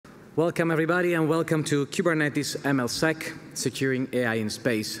Welcome, everybody, and welcome to Kubernetes MLSec, Securing AI in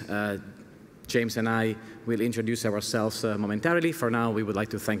Space. James and I will introduce ourselves momentarily. For now, we would like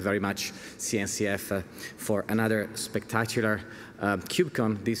to thank very much CNCF for another spectacular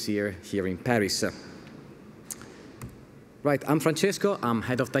KubeCon this year here in Paris. Right, I'm Francesco. I'm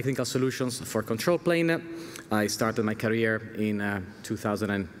Head of Technical Solutions for ControlPlane. I started my career in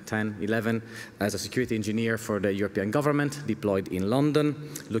 2010-11 as a security engineer for the European government, deployed in London,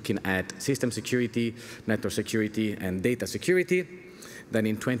 looking at system security, network security, and data security. Then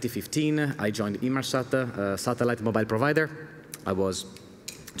in 2015, I joined Inmarsat, a satellite mobile provider. I was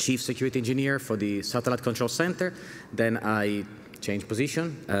chief security engineer for the satellite control center. Then I changed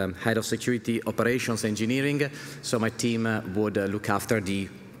position, head of security operations engineering. So my team would look after the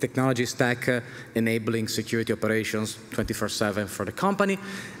technology stack, enabling security operations 24/7 for the company.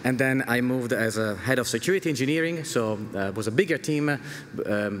 And then I moved as a head of security engineering, so it was a bigger team.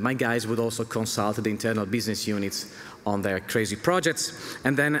 My guys would also consult the internal business units on their crazy projects.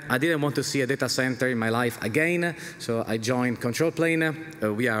 And then I didn't want to see a data center in my life again, so I joined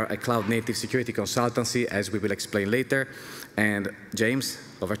ControlPlane. We are a cloud-native security consultancy, as we will explain later. And James,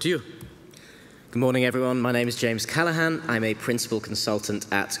 over to you. Good morning, everyone. My name is James Callaghan. I'm a principal consultant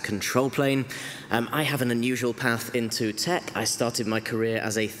at ControlPlane. I have an unusual path into tech. I started my career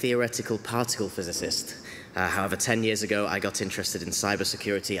as a theoretical particle physicist. However, 10 years ago, I got interested in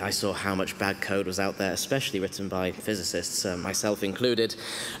cybersecurity. I saw how much bad code was out there, especially written by physicists, myself included,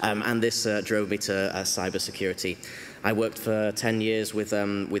 and this drove me to cybersecurity. I worked for 10 years with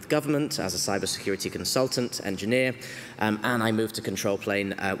government as a cybersecurity consultant, engineer, and I moved to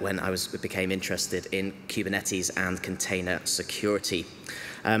ControlPlane when I became interested in Kubernetes and container security.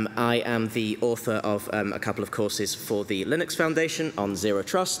 I am the author of a couple of courses for the Linux Foundation on Zero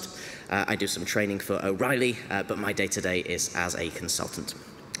Trust. I do some training for O'Reilly, but my day-to-day is as a consultant.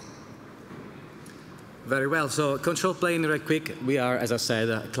 Very well. So ControlPlane, real quick, we are, as I said,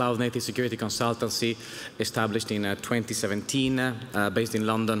 a cloud-native security consultancy established in 2017, based in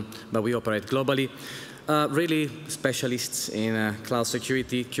London, but we operate globally. Really specialists in cloud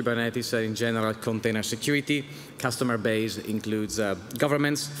security, Kubernetes in general, container security. Customer base includes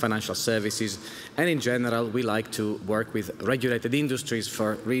governments, financial services, and in general, we like to work with regulated industries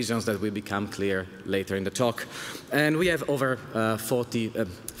for reasons that will become clear later in the talk. And we have over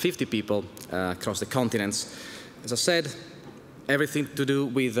 50 people across the continents. As I said, everything to do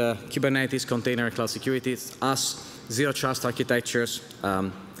with Kubernetes, container, cloud security. It's us, zero trust architectures,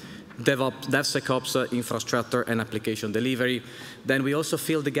 DevSecOps, infrastructure, and application delivery. Then we also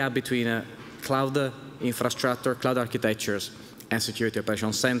fill the gap between cloud infrastructure, cloud architectures, and security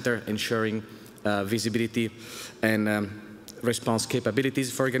operations center, ensuring visibility and response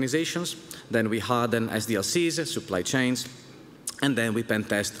capabilities for organizations. Then we harden SDLCs, supply chains, and then we pen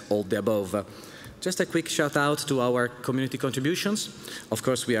test all the above. Just a quick shout out to our community contributions. Of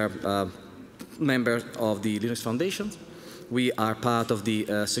course, we are members of the Linux Foundation. We are part of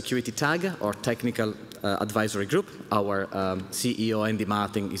the security tag, or technical advisory group. Our CEO, Andy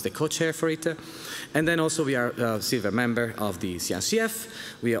Martin, is the co-chair for it. And then also we are a silver member of the CNCF.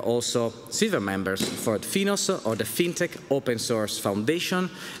 We are also silver members for FINOS, or the FinTech Open Source Foundation.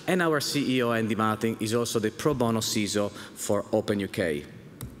 And our CEO, Andy Martin, is also the pro bono CISO for Open UK.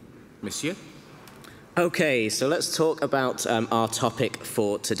 Monsieur? Okay, so let's talk about our topic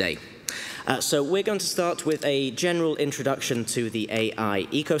for today. So we're going to start with a general introduction to the AI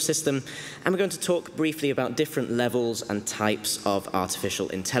ecosystem, and we're going to talk briefly about different levels and types of artificial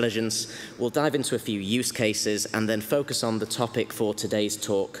intelligence. We'll dive into a few use cases and then focus on the topic for today's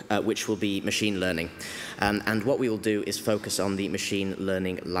talk, which will be machine learning. And what we will do is focus on the machine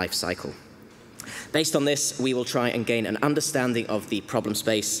learning lifecycle. Based on this, we will try and gain an understanding of the problem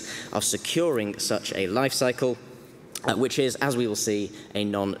space of securing such a lifecycle, which is, as we will see, a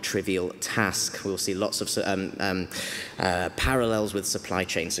non-trivial task. We will see lots of parallels with supply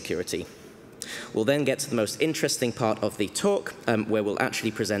chain security. We'll then get to the most interesting part of the talk, where we'll actually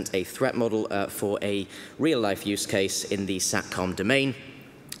present a threat model for a real-life use case in the SATCOM domain.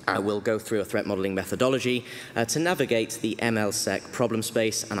 We'll go through a threat modeling methodology to navigate the MLSec problem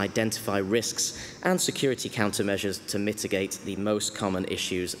space and identify risks and security countermeasures to mitigate the most common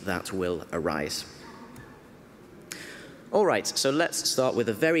issues that will arise. All right, so let's start with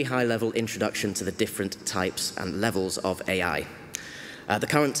a very high-level introduction to the different types and levels of AI. The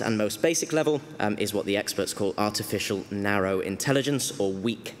current and most basic level is what the experts call artificial narrow intelligence, or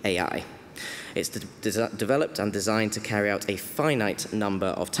weak AI. It's developed and designed to carry out a finite number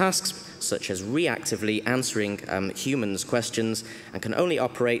of tasks, such as reactively answering humans' questions, and can only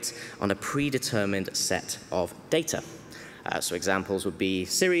operate on a predetermined set of data. So examples would be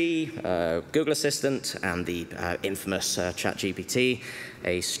Siri, Google Assistant, and the infamous ChatGPT,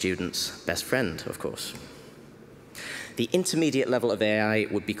 a student's best friend, of course. The intermediate level of AI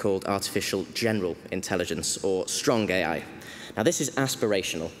would be called artificial general intelligence, or strong AI. Now, this is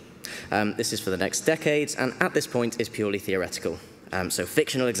aspirational. This is for the next decades, and at this point is purely theoretical. So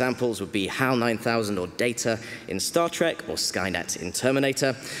fictional examples would be HAL 9000 or Data in Star Trek, or Skynet in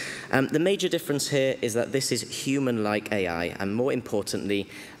Terminator. The major difference here is that this is human-like AI, and more importantly,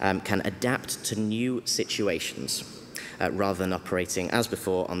 can adapt to new situations, rather than operating, as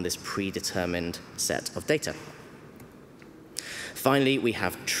before, on this predetermined set of data. Finally, we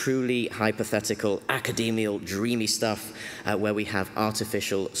have truly hypothetical, academial, dreamy stuff where we have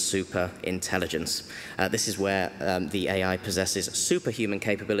artificial super intelligence. This is where the AI possesses superhuman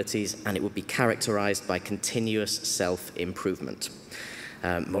capabilities, and it would be characterized by continuous self-improvement.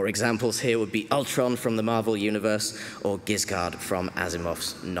 More examples here would be Ultron from the Marvel Universe or Gizgard from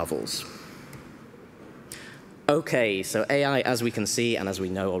Asimov's novels. Okay, so AI, as we can see, and as we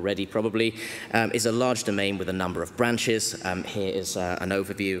know already probably, is a large domain with a number of branches. Here is an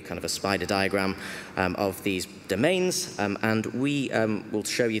overview, kind of a spider diagram of these domains, and we will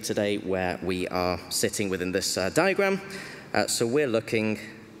show you today where we are sitting within this diagram. So we're looking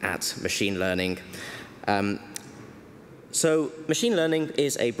at machine learning. So machine learning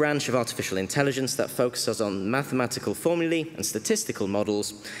is a branch of artificial intelligence that focuses on mathematical formulae and statistical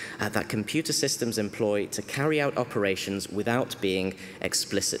models that computer systems employ to carry out operations without being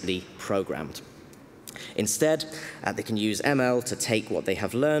explicitly programmed. Instead, they can use ML to take what they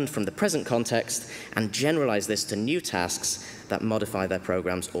have learned from the present context and generalize this to new tasks that modify their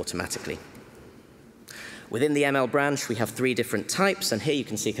programs automatically. Within the ML branch, we have 3 different types, and here you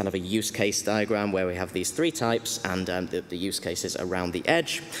can see kind of a use case diagram where we have these 3 types and the use cases around the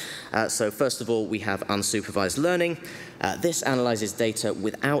edge. So first of all, we have unsupervised learning. This analyzes data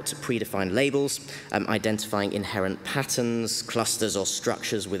without predefined labels, identifying inherent patterns, clusters, or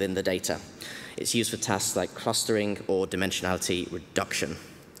structures within the data. It's used for tasks like clustering or dimensionality reduction.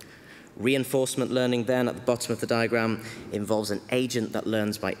 Reinforcement learning then, at the bottom of the diagram, involves an agent that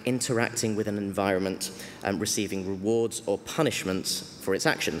learns by interacting with an environment and receiving rewards or punishments for its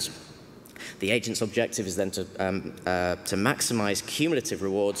actions. The agent's objective is then to maximize cumulative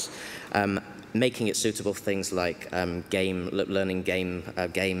rewards, making it suitable for things like learning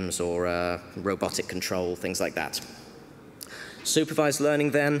games or robotic control, things like that. Supervised learning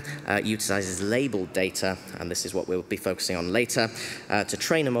then utilizes labeled data, and this is what we'll be focusing on later, to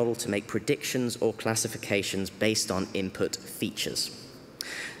train a model to make predictions or classifications based on input features.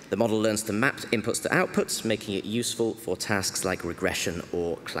 The model learns to map inputs to outputs, making it useful for tasks like regression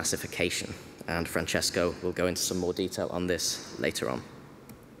or classification. And Francesco will go into some more detail on this later on.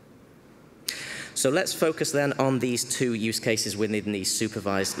 So let's focus then on these 2 use cases within the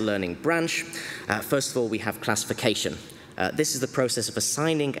supervised learning branch. First of all, we have classification. This is the process of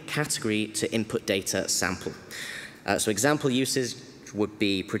assigning a category to input data sample. So example uses would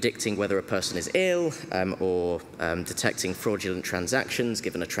be predicting whether a person is ill or detecting fraudulent transactions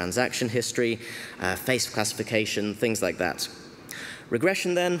given a transaction history, face classification, things like that.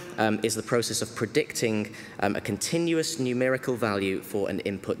 Regression then is the process of predicting a continuous numerical value for an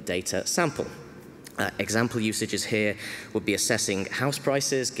input data sample. Example usages here would be assessing house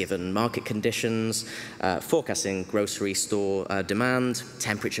prices given market conditions, forecasting grocery store demand,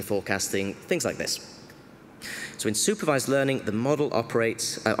 temperature forecasting, things like this. So in supervised learning, the model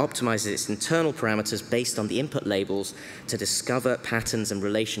optimizes its internal parameters based on the input labels to discover patterns and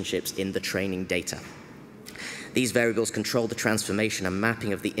relationships in the training data. These variables control the transformation and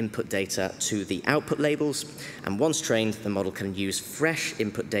mapping of the input data to the output labels, and once trained, the model can use fresh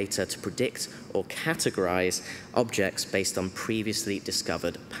input data to predict or categorize objects based on previously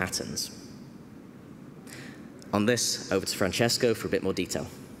discovered patterns. On this, over to Francesco for a bit more detail.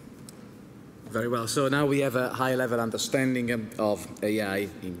 Very well. So now we have a high-level understanding of AI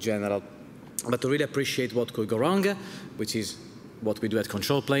in general, but to really appreciate what could go wrong, which is what we do at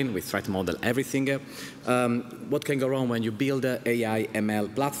ControlPlane. We try to model everything. What can go wrong when you build an AI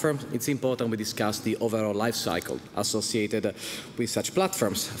ML platform? It's important we discuss the overall life cycle associated with such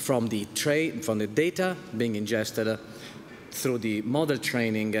platforms, from the data being ingested through the model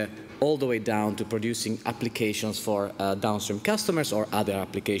training all the way down to producing applications for downstream customers or other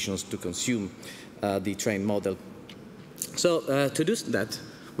applications to consume the trained model. So to do that,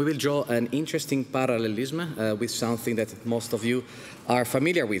 we will draw an interesting parallelism with something that most of you are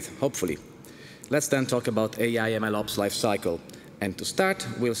familiar with, hopefully. Let's then talk about AI MLOps lifecycle. And to start,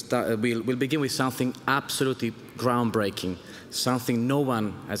 we'll begin with something absolutely groundbreaking, something no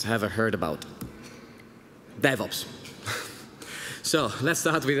one has ever heard about: DevOps. So let's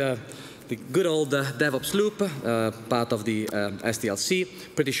start with the good old DevOps loop, part of the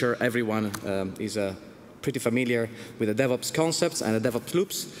SDLC. Pretty sure everyone is pretty familiar with the DevOps concepts and the DevOps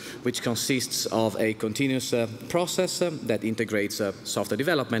loops, which consists of a continuous process that integrates software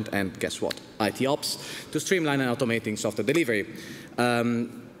development and, guess what, IT ops to streamline and automating software delivery.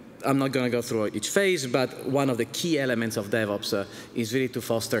 I'm not going to go through each phase, but one of the key elements of DevOps is really to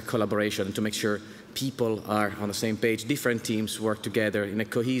foster collaboration, to make sure people are on the same page, different teams work together in a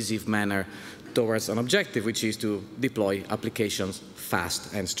cohesive manner towards an objective, which is to deploy applications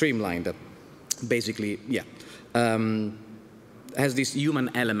fast and streamlined. Basically, yeah, has this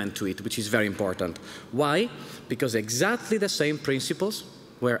human element to it, which is very important. Why? Because exactly the same principles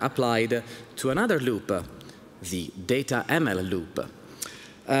were applied to another loop, the data ML loop.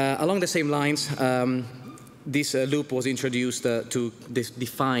 Along the same lines, this loop was introduced to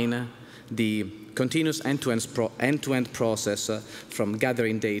define the continuous end-to-end process from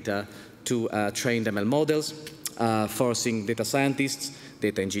gathering data to trained ML models, forcing data scientists,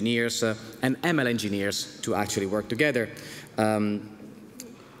 data engineers, and ML engineers to actually work together.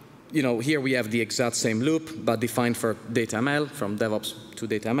 You know, here we have the exact same loop, but defined for data ML, from DevOps to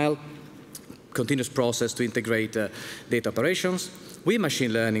data ML, continuous process to integrate data operations with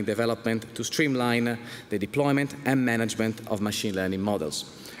machine learning development to streamline the deployment and management of machine learning models.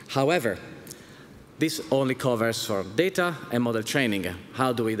 However, this only covers for data and model training.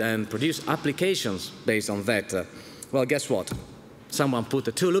 How do we then produce applications based on that? Well, guess what? Someone put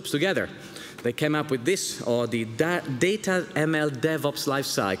the two loops together. They came up with this, or the data ML DevOps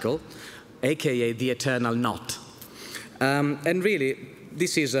lifecycle, aka the eternal knot. And really,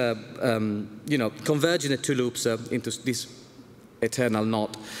 this is you know, converging the two loops into this eternal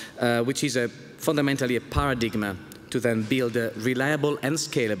knot, which is fundamentally a paradigm to then build reliable and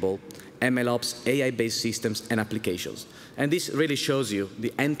scalable MLOps, AI-based systems and applications. And this really shows you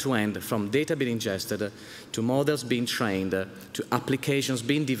the end-to-end from data being ingested to models being trained to applications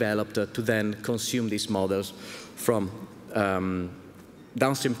being developed to then consume these models from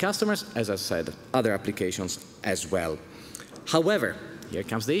downstream customers, as I said, other applications as well. However, here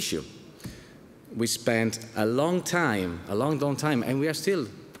comes the issue. We spent a long time, and we are still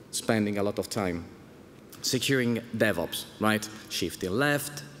spending a lot of time securing DevOps, right? Shifting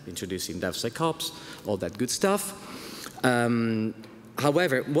left, introducing DevSecOps, all that good stuff.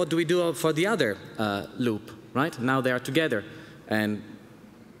 However, what do we do for the other loop, right? Now they are together, and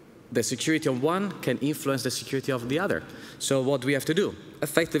the security of one can influence the security of the other. So what do we have to do?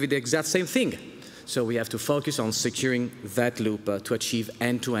 Effectively the exact same thing. So we have to focus on securing that loop to achieve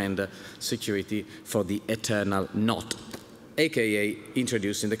end-to-end security for the eternal knot, aka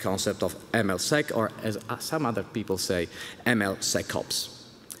introducing the concept of MLSec, or as some other people say, MLSecOps.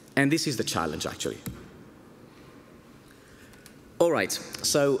 And this is the challenge, actually. All right,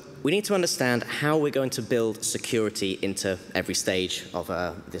 so we need to understand how we're going to build security into every stage of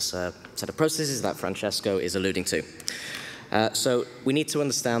this set of processes that Francesco is alluding to. So we need to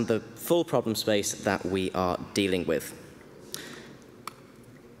understand the full problem space that we are dealing with.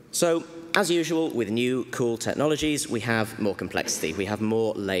 So, as usual, with new, cool technologies, we have more complexity. We have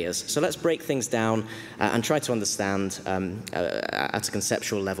more layers. So let's break things down and try to understand at a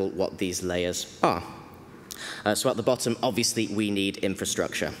conceptual level what these layers are. So at the bottom, obviously, we need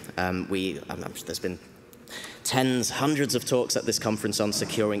infrastructure. There's been tens, hundreds of talks at this conference on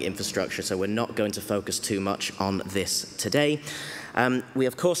securing infrastructure, so we're not going to focus too much on this today. We,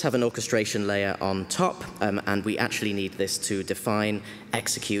 of course, have an orchestration layer on top, and we actually need this to define,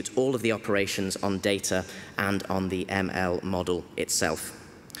 execute all of the operations on data and on the ML model itself.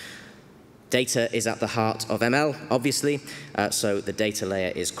 Data is at the heart of ML, obviously, so the data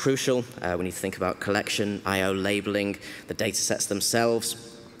layer is crucial. We need to think about collection, I/O labeling, the data sets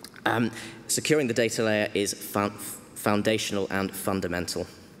themselves. Securing the data layer is foundational and fundamental.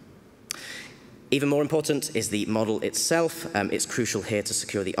 Even more important is the model itself. It's crucial here to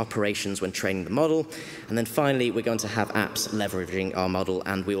secure the operations when training the model. And then finally, we're going to have apps leveraging our model,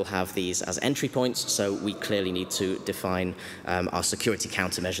 and we will have these as entry points, so we clearly need to define our security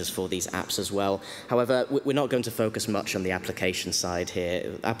countermeasures for these apps as well. However, we're not going to focus much on the application side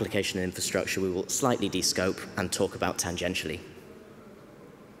here. Application and infrastructure, we will slightly descope and talk about tangentially.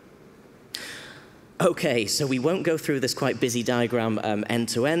 Okay, so we won't go through this quite busy diagram end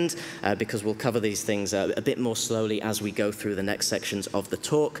to end because we'll cover these things a bit more slowly as we go through the next sections of the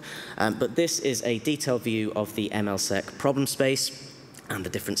talk. But this is a detailed view of the MLSec problem space and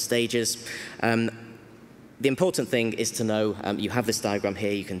the different stages. The important thing is to know, you have this diagram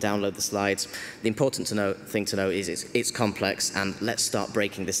here, you can download the slides. The important thing to know is it's complex, and let's start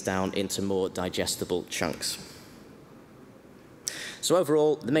breaking this down into more digestible chunks. So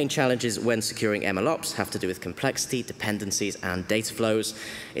overall, the main challenges when securing MLOps have to do with complexity, dependencies, and data flows.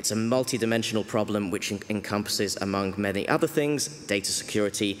 It's a multi-dimensional problem which encompasses, among many other things, data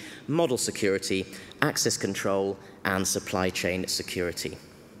security, model security, access control, and supply chain security.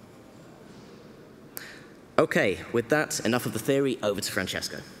 Okay, with that, enough of the theory, over to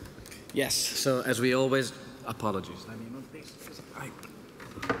Francesco. Yes, so as we always, apologies. Let me move this.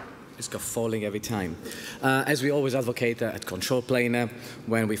 It's got falling every time. As we always advocate at ControlPlane,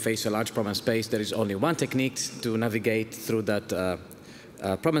 when we face a large problem space, there is only one technique to navigate through that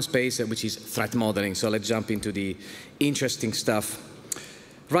problem space, which is threat modeling. So let's jump into the interesting stuff.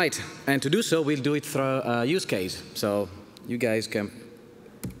 Right, and to do so, we'll do it through a use case. So you guys can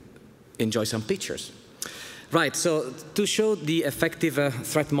enjoy some pictures. Right, so to show the effective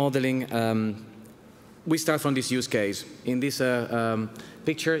threat modeling, we start from this use case. In this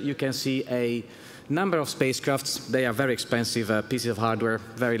picture, you can see a number of spacecrafts. They are very expensive pieces of hardware,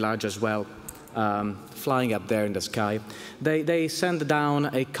 very large as well, flying up there in the sky. They send down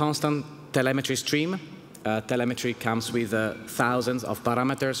a constant telemetry stream. Telemetry comes with thousands of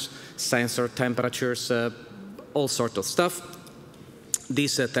parameters, sensor temperatures, all sorts of stuff.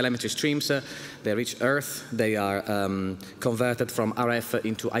 These telemetry streams, they reach Earth. They are converted from RF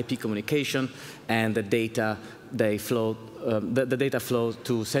into IP communication, and the data flow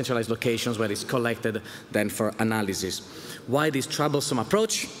to centralized locations where it's collected then for analysis. Why this troublesome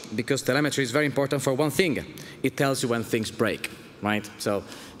approach? Because telemetry is very important for one thing. It tells you when things break, right? So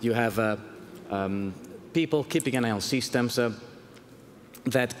you have people keeping an eye on systems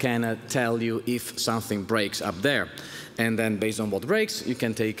that can tell you if something breaks up there. And then based on what breaks, you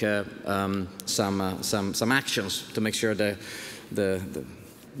can take some actions to make sure the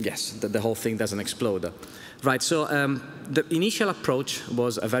whole thing doesn't explode. Right, so the initial approach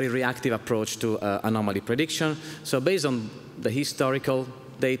was a very reactive approach to anomaly prediction. So based on the historical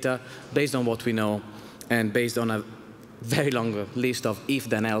data, based on what we know, and based on a very long list of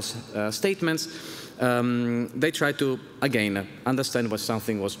if-then-else statements, they tried to, again, understand what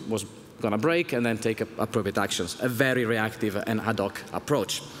something was going to break and then take appropriate actions. A very reactive and ad hoc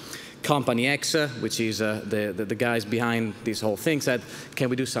approach. Company X, which is the guys behind this whole thing, said,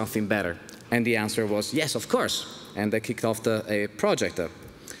 can we do something better? And the answer was, yes, of course. And they kicked off a project.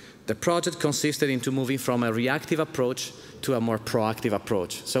 The project consisted into moving from a reactive approach to a more proactive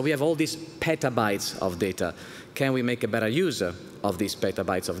approach. So we have all these petabytes of data. Can we make a better use of these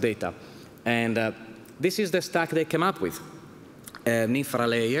petabytes of data? And this is the stack they came up with. An infra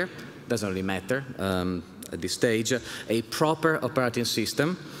layer, doesn't really matter at this stage, a proper operating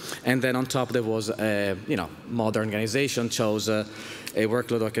system, and then on top there was a modern organization chose a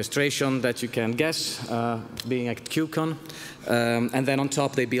workload orchestration that you can guess, being at KubeCon, and then on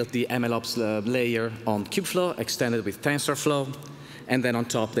top they built the MLOps layer on Kubeflow, extended with TensorFlow, and then on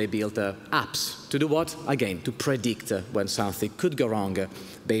top they built apps. To do what? Again, to predict when something could go wrong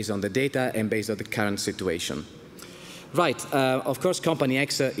based on the data and based on the current situation. Right, of course, Company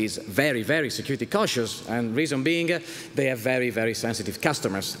X is very, very security cautious, and reason being, they have very, very sensitive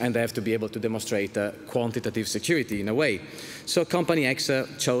customers, and they have to be able to demonstrate quantitative security in a way. So Company X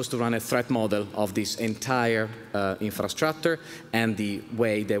chose to run a threat model of this entire infrastructure and the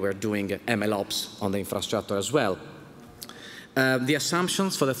way they were doing MLOps on the infrastructure as well. The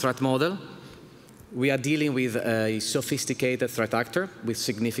assumptions for the threat model: we are dealing with a sophisticated threat actor with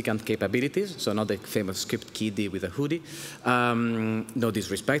significant capabilities, so not the famous script kiddie with a hoodie. No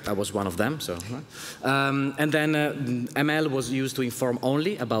disrespect, I was one of them. So, and then ML was used to inform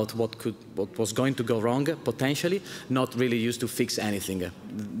only about what was going to go wrong, potentially, not really used to fix anything.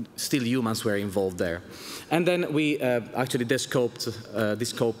 Still humans were involved there. And then we actually descoped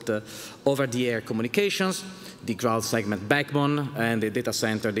over-the-air communications, the ground segment backbone, and the data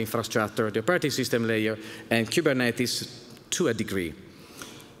center, the infrastructure, the operating system layer, and Kubernetes to a degree.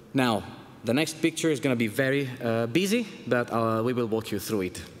 Now, the next picture is going to be very busy, but we will walk you through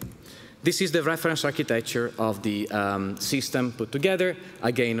it. This is the reference architecture of the system put together.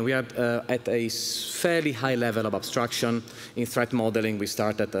 Again, we are at a fairly high level of abstraction. In threat modeling, we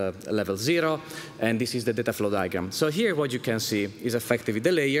start at level 0, and this is the data flow diagram. So here what you can see is effectively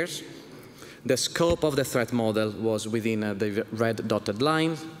the layers. The scope of the threat model was within the red dotted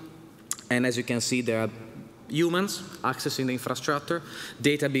line. And as you can see, there are humans accessing the infrastructure,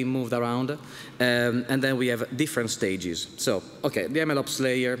 data being moved around, and then we have different stages. So, okay, the MLOps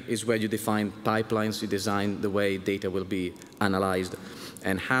layer is where you define pipelines, you design the way data will be analyzed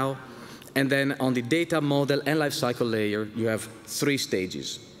and how. And then on the data model and lifecycle layer, you have 3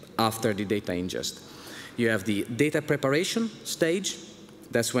 stages after the data ingest. You have the data preparation stage.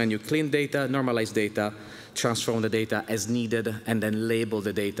 That's when you clean data, normalize data, transform the data as needed, and then label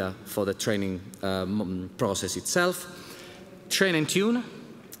the data for the training process itself. Train and tune,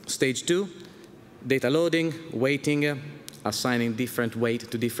 stage 2, data loading, weighting, assigning different weight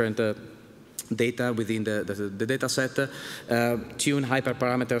to different data within the data set, tune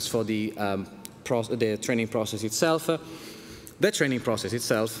hyperparameters for the training process itself, the training process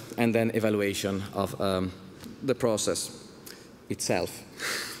itself, and then evaluation of the process itself.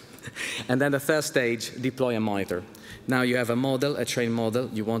 And then the third stage, deploy and monitor. Now you have a model, a trained model.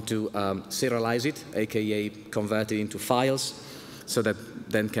 You want to serialize it, aka convert it into files, so that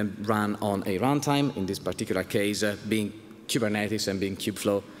then can run on a runtime. In this particular case, being Kubernetes and being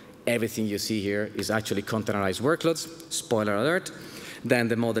Kubeflow, everything you see here is actually containerized workloads. Spoiler alert. Then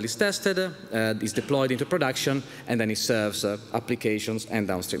the model is tested, is deployed into production, and then it serves applications and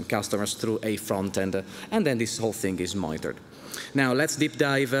downstream customers through a front end, and then this whole thing is monitored. Now let's deep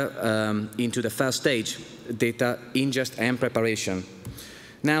dive into the first stage, data ingest and preparation.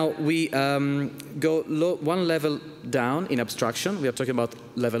 Now we go one level down in abstraction. We are talking about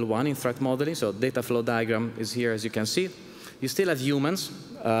level 1 in threat modeling, so data flow diagram is here, as you can see. You still have humans.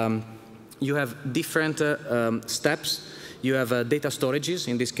 You have different steps. You have data storages.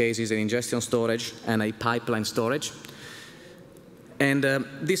 In this case, is an ingestion storage and a pipeline storage. And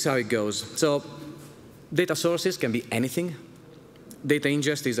this is how it goes. So data sources can be anything. Data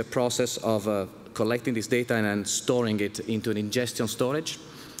ingest is a process of collecting this data and then storing it into an ingestion storage.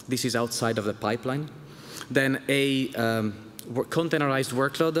 This is outside of the pipeline. Then a containerized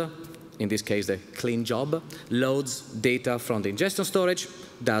workload, in this case the clean job, loads data from the ingestion storage,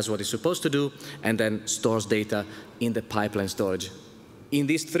 does what it's supposed to do, and then stores data in the pipeline storage. In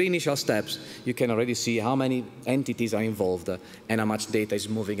these 3 initial steps, you can already see how many entities are involved and how much data is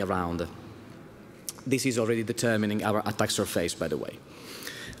moving around. This is already determining our attack surface, by the way.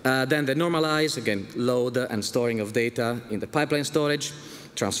 Then the normalize, again, load and storing of data in the pipeline storage,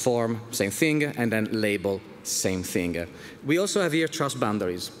 transform, same thing, and then label, same thing. We also have here trust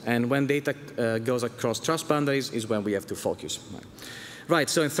boundaries, and when data goes across trust boundaries is when we have to focus. Right,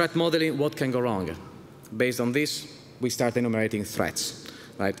 so in threat modeling, what can go wrong? Based on this, we start enumerating threats,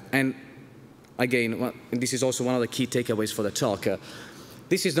 right? And again, this is also one of the key takeaways for the talk.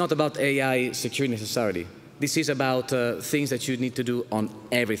 This is not about AI security necessarily. This is about things that you need to do on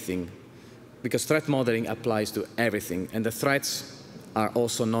everything, because threat modeling applies to everything, and the threats are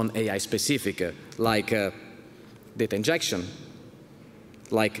also non-AI specific, like data injection,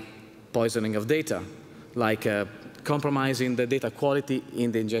 like poisoning of data, like compromising the data quality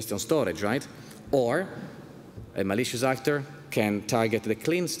in the ingestion storage, right? Or a malicious actor can target the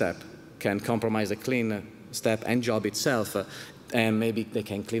clean step, can compromise the clean step and job itself, and maybe they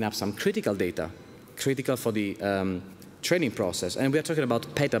can clean up some critical data, critical for the training process. And we are talking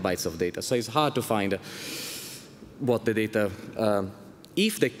about petabytes of data, so it's hard to find what the data,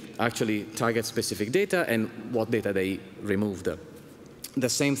 if they actually target specific data and what data they removed. The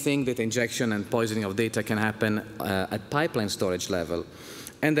same thing, data injection and poisoning of data can happen at pipeline storage level.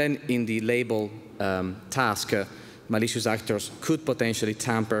 And then in the label task, malicious actors could potentially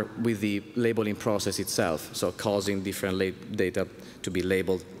tamper with the labeling process itself, so causing different data to be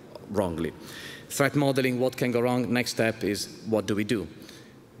labeled wrongly. Threat modeling, what can go wrong? Next step is, what do we do?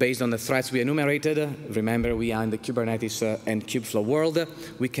 Based on the threats we enumerated, remember we are in the Kubernetes and Kubeflow world,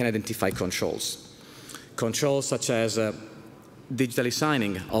 we can identify controls. Controls such as digitally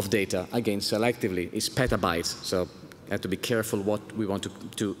signing of data, again, selectively, is petabytes, so you have to be careful what we want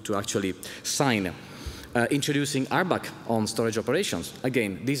to actually sign. Introducing RBAC on storage operations.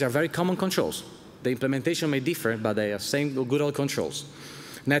 Again, these are very common controls. The implementation may differ, but they are same good old controls.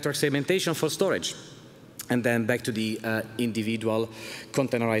 Network segmentation for storage. And then back to the individual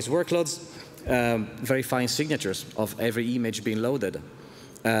containerized workloads, verifying signatures of every image being loaded.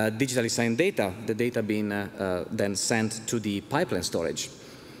 Digitally signed data, the data being then sent to the pipeline storage.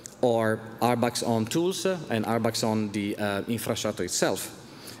 Or RBACs on tools and RBACs on the infrastructure itself.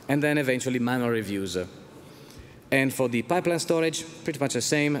 And then eventually manual reviews. And for the pipeline storage, pretty much the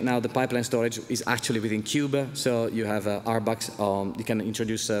same. Now the pipeline storage is actually within Kube, so you have RBACs on, you can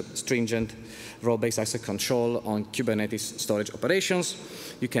introduce stringent role-based access control on Kubernetes storage operations.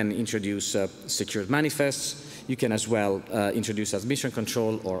 You can introduce secured manifests. You can as well introduce admission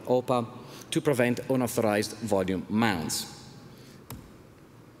control or OPA to prevent unauthorized volume mounts.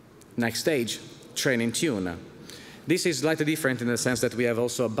 Next stage, train and tune. This is slightly different in the sense that we have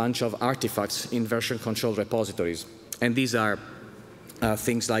also a bunch of artifacts in version control repositories. And these are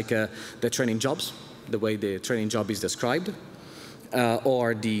things like the training jobs, the way the training job is described,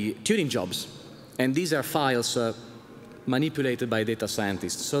 or the tuning jobs. And these are files manipulated by data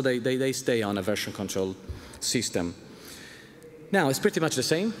scientists. So they stay on a version control system. Now, it's pretty much the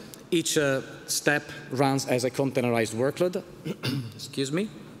same. Each step runs as a containerized workload, excuse me,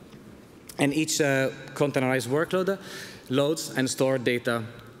 and each containerized workload loads and stores data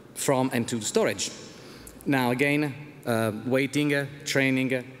from and to storage. Now, again, weighting,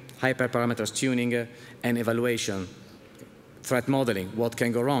 training, hyperparameters tuning, and evaluation, threat modeling, what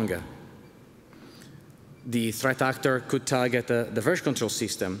can go wrong. The threat actor could target the version control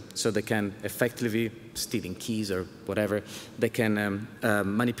system, so they can effectively, stealing keys or whatever, they can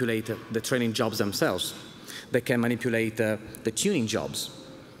manipulate the training jobs themselves. They can manipulate the tuning jobs.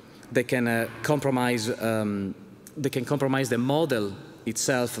 They can compromise the model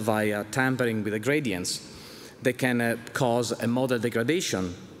itself via tampering with the gradients. They can cause a model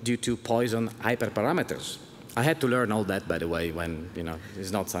degradation due to poison hyperparameters. I had to learn all that, by the way, when,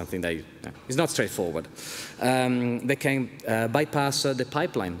 it's not something that, it's not straightforward. They can bypass the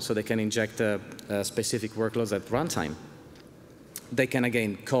pipeline, so they can inject specific workloads at runtime. They can,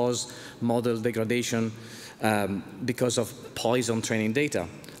 again, cause model degradation because of poison training data,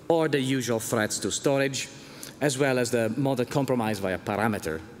 or the usual threats to storage, as well as the model compromise via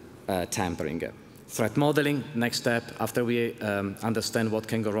parameter tampering. Threat modeling, next step, after we understand what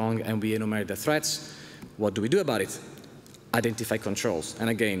can go wrong and we enumerate the threats, what do we do about it? Identify controls. And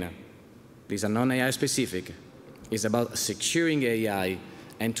again, these are non-AI specific. It's about securing AI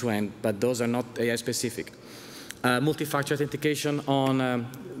end-to-end, but those are not AI specific. Multi-factor authentication on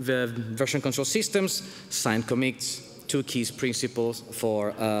the version control systems, signed commits, 2 keys principles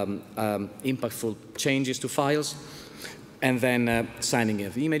for impactful changes to files, and then signing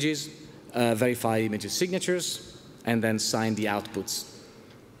of images, verify image signatures, and then sign the outputs.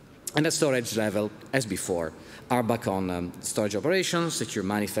 And at storage level, as before, RBAC on storage operations, secure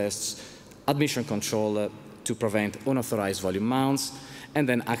manifests, admission control to prevent unauthorized volume mounts, and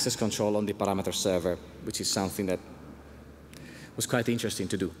then access control on the parameter server, which is something that was quite interesting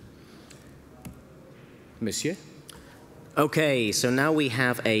to do. Monsieur? Okay, so now we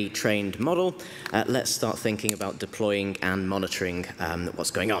have a trained model. Let's start thinking about deploying and monitoring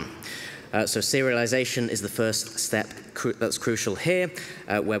what's going on. So serialization is the first step that's crucial here,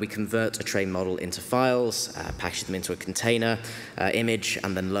 where we convert a trained model into files, package them into a container, image,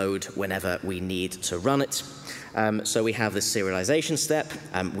 and then load whenever we need to run it. So we have this serialization step.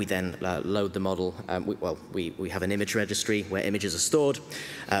 We then load the model. We have an image registry where images are stored.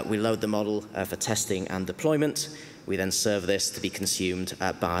 We load the model for testing and deployment. We then serve this to be consumed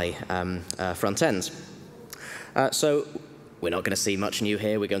by front ends. So we're not going to see much new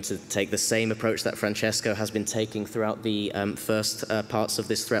here. We're going to take the same approach that Francesco has been taking throughout the first parts of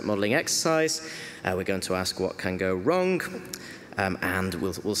this threat modeling exercise. We're going to ask what can go wrong, and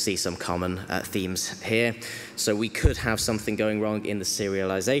we'll see some common themes here. So we could have something going wrong in the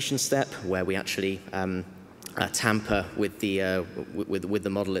serialization step, where we actually tamper with the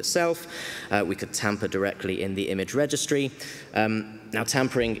model itself. We could tamper directly in the image registry. Now,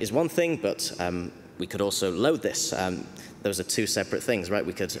 tampering is one thing, but we could also load this. Those are 2 separate things, right?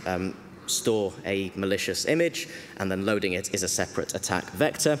 We could store a malicious image, and then loading it is a separate attack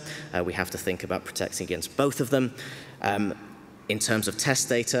vector. We have to think about protecting against both of them. In terms of test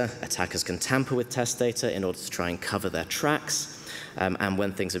data, attackers can tamper with test data in order to try and cover their tracks. And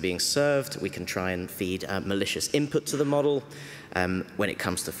when things are being served, we can try and feed malicious input to the model. When it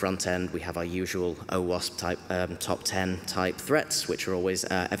comes to front end, we have our usual OWASP type, top 10 type threats, which are always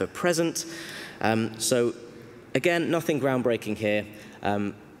ever present. So again, nothing groundbreaking here.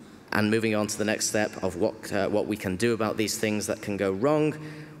 And moving on to the next step of what we can do about these things that can go wrong,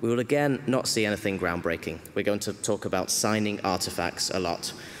 we will again not see anything groundbreaking. We're going to talk about signing artifacts a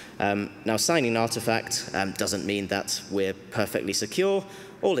lot. Now, signing an artifact doesn't mean that we're perfectly secure.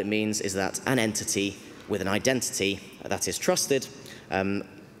 All it means is that an entity with an identity that is trusted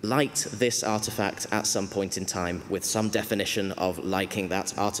liked this artifact at some point in time with some definition of liking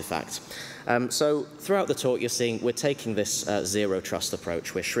that artifact. So throughout the talk, you're seeing we're taking this zero trust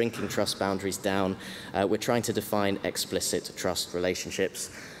approach. We're shrinking trust boundaries down. We're trying to define explicit trust relationships.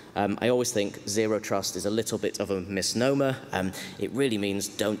 I always think zero trust is a little bit of a misnomer. It really means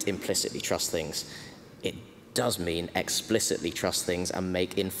don't implicitly trust things. It does mean explicitly trust things and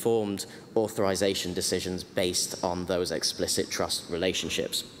make informed authorization decisions based on those explicit trust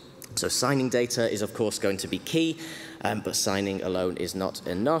relationships. So signing data is, of course, going to be key, but signing alone is not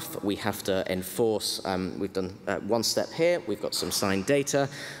enough. We have to enforce, we've done one step here, we've got some signed data.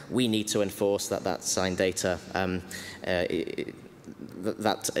 We need to enforce that signed data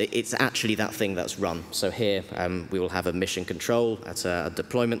that it's actually that thing that's run. So here we will have a mission control at a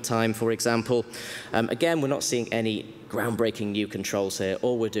deployment time, for example. Again, we're not seeing any groundbreaking new controls here.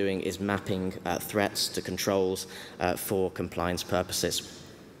 All we're doing is mapping threats to controls for compliance purposes.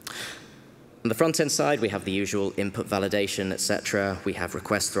 On the front-end side, we have the usual input validation, etc. We have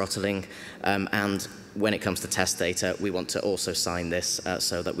request throttling, and when it comes to test data, we want to also sign this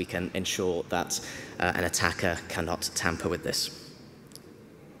so that we can ensure that an attacker cannot tamper with this.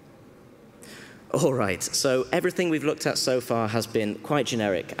 All right, so everything we've looked at so far has been quite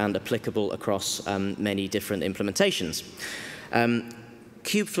generic and applicable across many different implementations.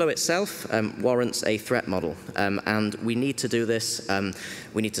 Kubeflow itself warrants a threat model, and we need to do this.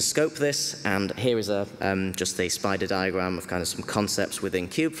 We need to scope this, and here is just a spider diagram of kind of some concepts within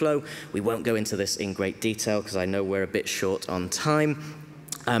Kubeflow. We won't go into this in great detail because I know we're a bit short on time.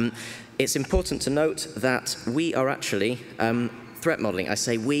 It's important to note that we are actually threat modeling. I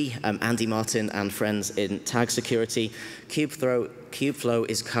say we, Andy Martin and friends in tag security. Kubeflow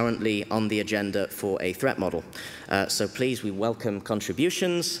is currently on the agenda for a threat model. So please, we welcome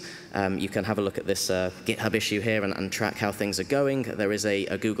contributions. You can have a look at this GitHub issue here and track how things are going. There is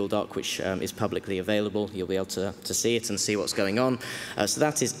a Google Doc which is publicly available. You'll be able to see it and see what's going on. So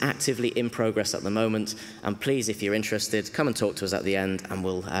that is actively in progress at the moment. And please, if you're interested, come and talk to us at the end and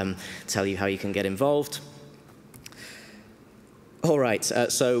we'll tell you how you can get involved. All right,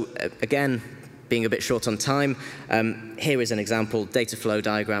 so again, being a bit short on time, here is an example data flow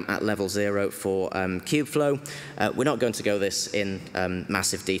diagram at level 0 for Kubeflow. We're not going to go this in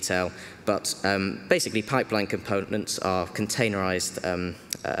massive detail, but basically pipeline components are containerized,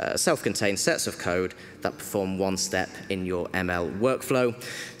 self-contained sets of code that perform one step in your ML workflow,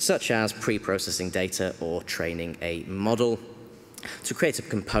 such as pre-processing data or training a model. To create a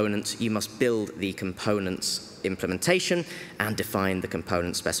component, you must build the component's implementation and define the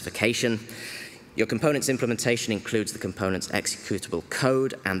component specification. Your component's implementation includes the component's executable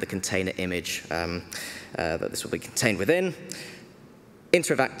code and the container image that this will be contained within.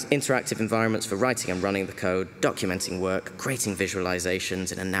 Interactive environments for writing and running the code, documenting work, creating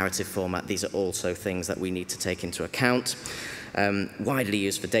visualizations in a narrative format. These are also things that we need to take into account. Widely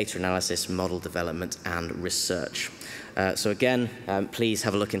used for data analysis, model development, and research. So again, please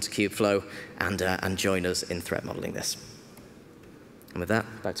have a look into Kubeflow and join us in threat modeling this. And with that,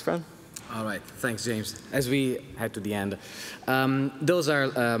 back to Fran. All right, thanks, James. As we head to the end, those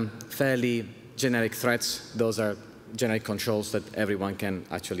are fairly generic threats. Those are generic controls that everyone can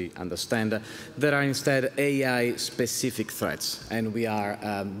actually understand. There are instead AI-specific threats, and we are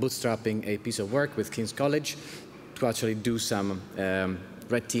bootstrapping a piece of work with King's College to actually do some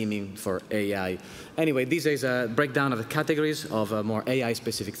red teaming for AI. Anyway, this is a breakdown of the categories of more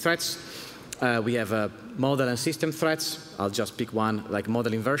AI-specific threats. We have model and system threats. I'll just pick one, like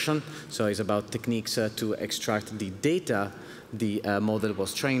model inversion. So it's about techniques to extract the data the model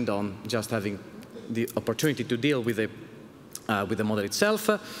was trained on, just having the opportunity to deal with the model itself.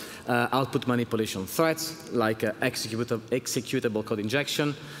 Output manipulation threats, like executable code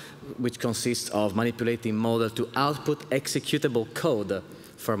injection, which consists of manipulating model to output executable code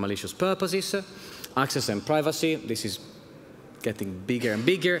for malicious purposes. Access and privacy, this is getting bigger and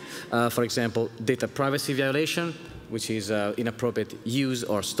bigger. For example, data privacy violation, which is inappropriate use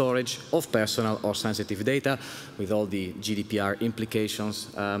or storage of personal or sensitive data, with all the GDPR implications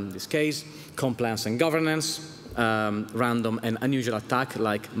in this case. Compliance and governance, random and unusual attack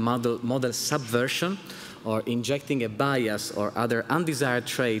like model subversion, or injecting a bias or other undesired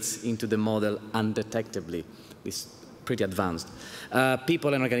traits into the model undetectably. This is pretty advanced.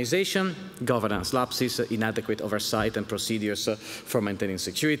 People and organization, governance lapses, inadequate oversight and procedures for maintaining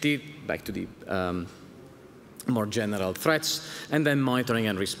security, back to the more general threats, and then monitoring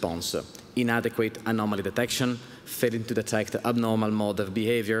and response, inadequate anomaly detection, failing to detect abnormal mode of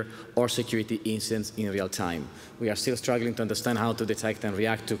behavior or security incidents in real time. We are still struggling to understand how to detect and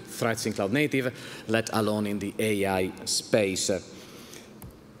react to threats in cloud native, let alone in the AI space.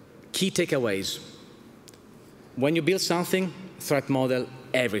 Key takeaways. When you build something, threat model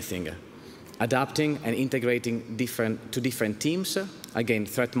everything. Adapting and integrating to different teams. Again,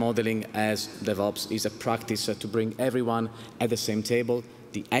 threat modeling as DevOps is a practice to bring everyone at the same table,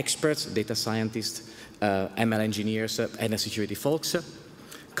 the experts, data scientists, ML engineers, and the security folks.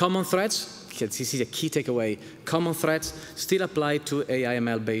 Common threats, this is a key takeaway. Common threats still apply to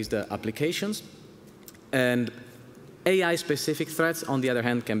AI/ML-based applications. And AI-specific threats, on the other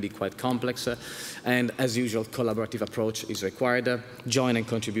hand, can be quite complex. And as usual, collaborative approach is required. Join and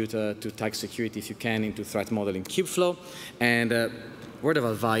contribute to tag security if you can into threat modeling Kubeflow. And word of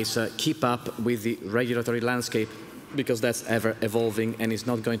advice, keep up with the regulatory landscape. because that's ever evolving and it's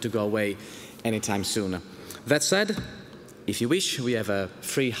not going to go away anytime soon. That said, if you wish, we have a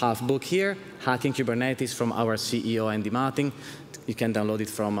free half book here, Hacking Kubernetes from our CEO, Andy Martin. You can download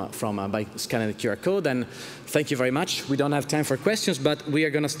it by scanning the QR code. And thank you very much. We don't have time for questions, but we are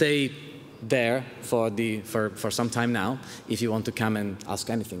going to stay there for some time now if you want to come and ask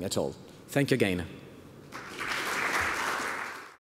anything at all. Thank you again.